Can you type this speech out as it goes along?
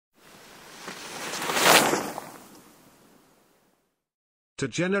To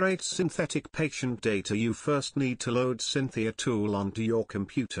generate synthetic patient data, you first need to load Synthea tool onto your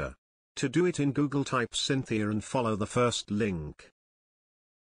computer. To do it in Google, type Synthea and follow the first link.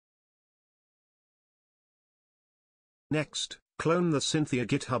 Next, clone the Synthea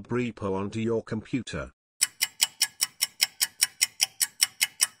GitHub repo onto your computer.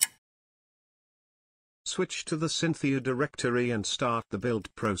 Switch to the Synthea directory and start the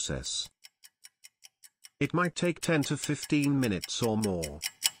build process. It might take 10 to 15 minutes or more.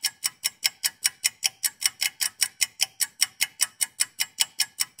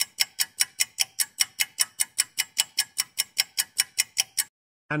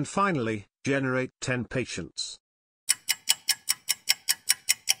 And finally, generate 10 patients.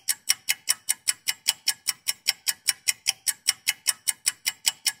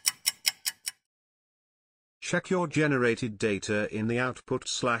 Check your generated data in the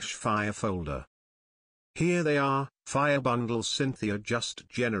output/FHIR folder. Here they are, FHIR bundles Synthea just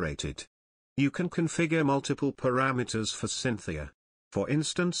generated. You can configure multiple parameters for Synthea. For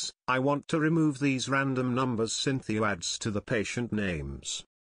instance, I want to remove these random numbers Synthea adds to the patient names.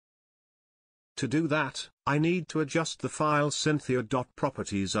 To do that, I need to adjust the file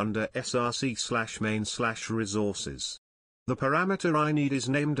synthea.properties under src/main/resources. The parameter I need is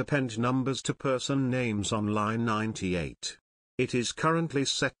named append numbers to person names on line 98. It is currently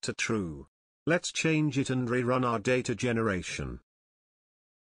set to true. Let's change it and rerun our data generation.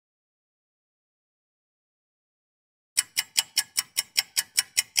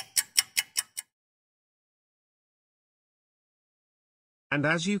 And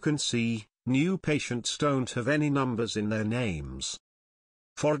as you can see, new patients don't have any numbers in their names.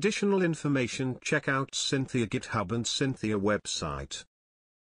 For additional information, check out Synthea GitHub and Synthea website.